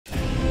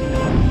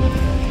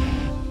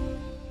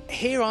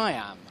here I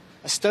am,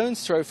 a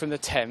stone's throw from the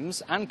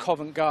Thames and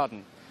Covent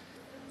Garden.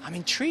 I'm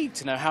intrigued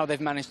to know how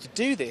they've managed to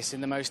do this in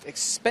the most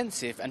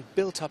expensive and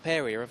built-up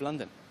area of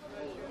London.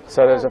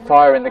 So there was a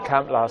fire in the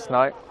camp last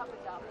night,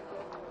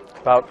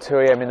 about 2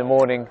 AM in the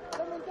morning,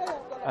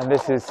 and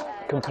this is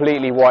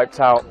completely wiped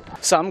out.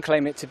 Some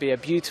claim it to be a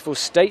beautiful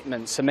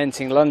statement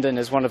cementing London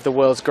as one of the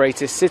world's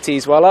greatest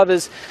cities, while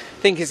others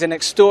think it's an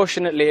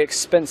extortionately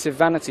expensive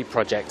vanity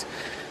project.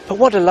 But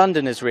what do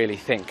Londoners really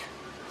think?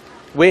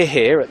 We're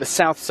here at the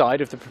south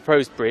side of the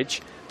proposed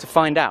bridge to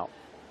find out.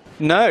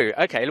 No?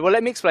 Okay, well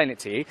let me explain it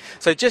to you.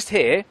 So just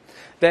here,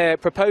 they're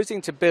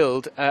proposing to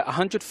build a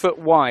 100-foot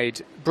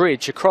wide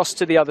bridge across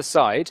to the other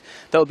side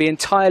that will be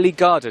entirely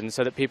gardened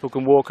so that people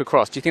can walk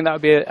across. Do you think that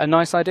would be a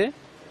nice idea?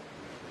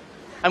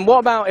 And what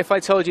about if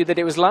I told you that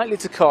it was likely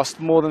to cost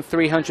more than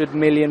 £300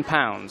 million?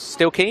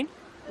 Still keen?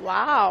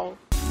 Wow.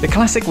 The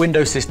classic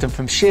window system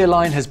from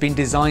Shearline has been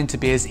designed to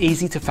be as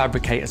easy to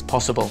fabricate as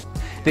possible.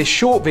 This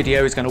short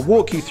video is going to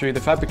walk you through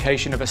the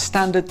fabrication of a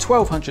standard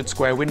 1200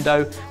 square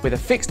window with a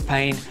fixed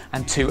pane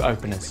and 2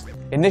 openers.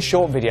 In this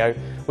short video,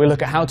 we'll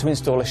look at how to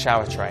install a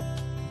shower tray.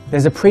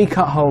 There's a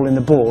pre-cut hole in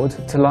the board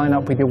to line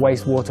up with your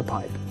wastewater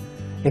pipe.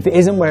 If it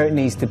isn't where it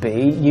needs to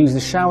be, use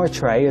the shower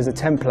tray as a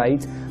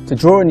template to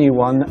draw a new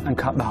one and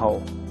cut the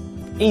hole.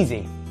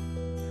 Easy.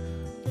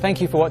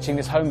 Thank you for watching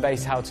this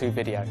home-based how-to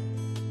video.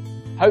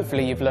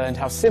 Hopefully you've learned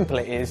how simple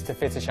it is to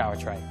fit a shower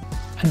tray.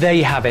 And there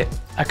you have it,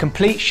 a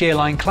complete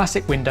Shearline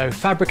classic window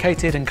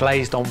fabricated and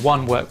glazed on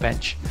one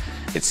workbench.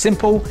 It's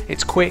simple,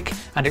 it's quick,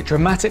 and it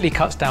dramatically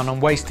cuts down on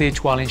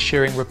wastage while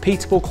ensuring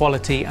repeatable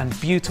quality and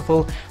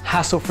beautiful,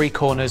 hassle-free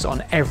corners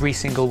on every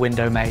single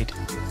window made.